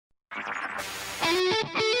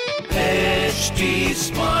HT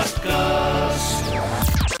Smartcast.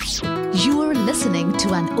 You are listening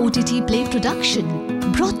to an OTT Play production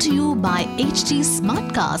brought to you by HT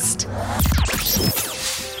Smartcast.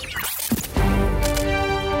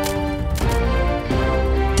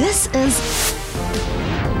 This is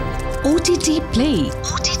OTT Play.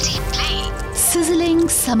 OTT Play. Sizzling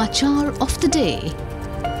Samachar of the Day.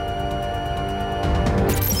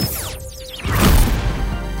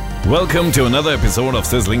 Welcome to another episode of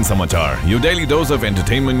Sizzling Samachar, your daily dose of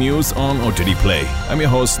entertainment news on OTT Play. I'm your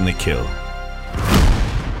host, Nikhil.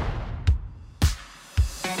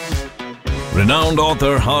 Renowned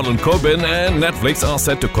author Harlan Coben and Netflix are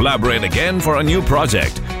set to collaborate again for a new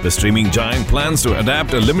project. The streaming giant plans to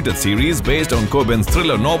adapt a limited series based on Coben's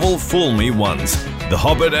thriller novel Fool Me Once. The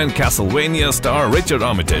Hobbit and Castlevania star Richard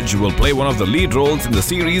Armitage will play one of the lead roles in the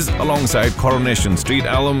series alongside Coronation Street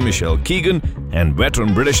alum Michelle Keegan and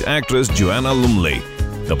veteran British actress Joanna Lumley.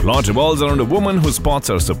 The plot revolves around a woman who spots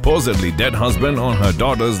her supposedly dead husband on her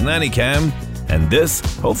daughter's nanny cam, and this,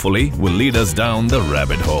 hopefully, will lead us down the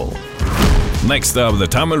rabbit hole. Next up, the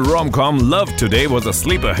Tamil rom-com Love Today was a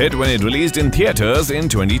sleeper hit when it released in theatres in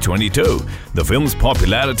 2022. The film's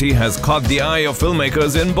popularity has caught the eye of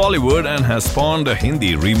filmmakers in Bollywood and has spawned a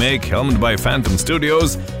Hindi remake helmed by Phantom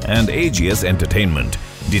Studios and AGS Entertainment.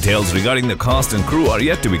 Details regarding the cast and crew are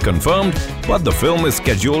yet to be confirmed, but the film is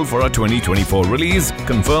scheduled for a 2024 release,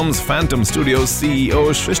 confirms Phantom Studios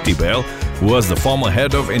CEO Shrishti Bail, who was the former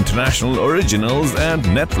head of International Originals at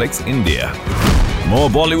Netflix India. More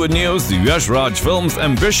Bollywood news. The Yash Raj Film's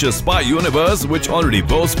ambitious spy universe, which already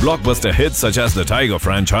boasts blockbuster hits such as the Tiger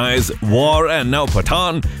franchise, War and now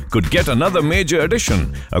Pathaan, could get another major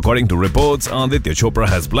addition. According to reports, Aditya Chopra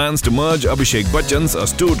has plans to merge Abhishek Bachchan's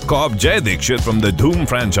astute cop Jai Dixit from the Dhoom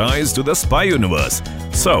franchise to the spy universe.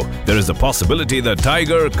 So, there is a possibility that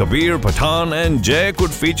Tiger, Kabir, Pathan and Jai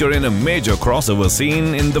could feature in a major crossover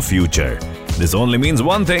scene in the future. This only means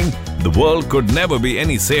one thing: the world could never be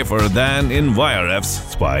any safer than in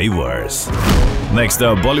YRF's Spyverse. Next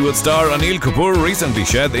up, Bollywood star Anil Kapoor recently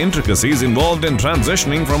shared the intricacies involved in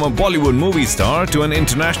transitioning from a Bollywood movie star to an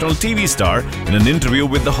international TV star in an interview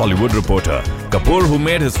with The Hollywood Reporter. Kapoor, who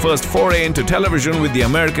made his first foray into television with the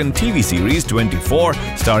American TV series 24,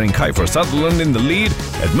 starring Kiefer Sutherland in the lead,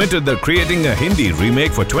 admitted that creating a Hindi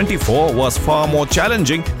remake for 24 was far more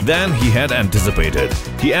challenging than he had anticipated.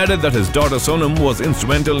 He added that his daughter Sonam was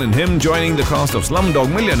instrumental in him joining the cast of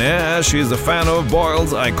Slumdog Millionaire, as she is a fan of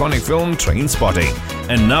Boyle's iconic film Trainspotting.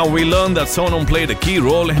 And now we learn that Sonam played a key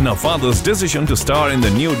role in her father's decision to star in the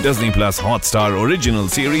new Disney Plus Hotstar original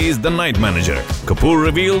series The Night Manager. Kapoor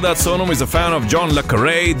revealed that Sonam is a fan of John le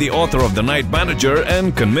Carré, the author of The Night Manager,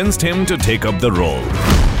 and convinced him to take up the role.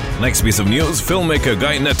 Next piece of news, filmmaker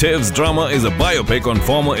Guy Nativ's drama is a biopic on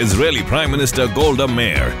former Israeli Prime Minister Golda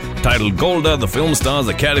Meir. Titled Golda, the film stars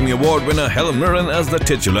Academy Award winner Helen Mirren as the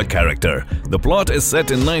titular character. The plot is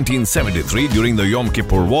set in 1973 during the Yom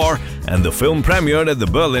Kippur War, and the film premiered at the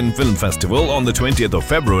Berlin Film Festival on the 20th of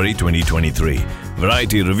February 2023.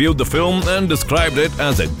 Variety reviewed the film and described it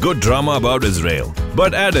as a good drama about Israel,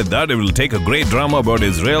 but added that it will take a great drama about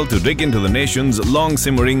Israel to dig into the nation's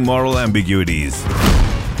long-simmering moral ambiguities.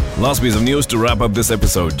 Last piece of news to wrap up this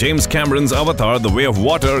episode. James Cameron's Avatar The Way of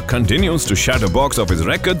Water continues to shatter box office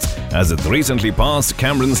records as it recently passed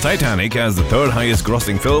Cameron's Titanic as the third highest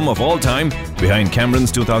grossing film of all time, behind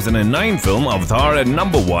Cameron's 2009 film Avatar at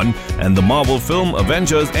number 1 and the Marvel film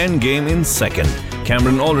Avengers Endgame in second.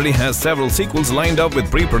 Cameron already has several sequels lined up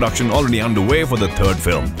with pre-production already underway for the third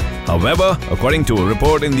film. However, according to a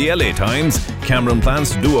report in the LA Times, Cameron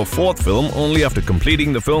plans to do a fourth film only after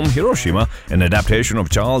completing the film Hiroshima, an adaptation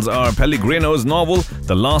of Charles R. Pellegrino's novel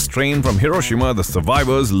The Last Train from Hiroshima, The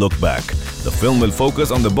Survivors Look Back. The film will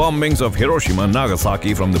focus on the bombings of Hiroshima and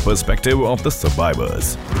Nagasaki from the perspective of the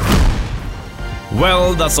survivors.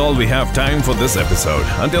 Well, that's all we have time for this episode.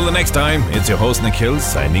 Until the next time, it's your host Nikhil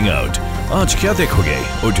signing out. Aaj kya dekhoge?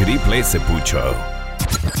 OTT Play se poocho.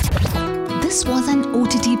 This was an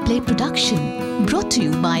OTT Play production brought to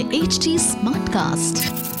you by HT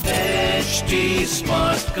Smartcast. HT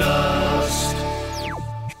Smartcast.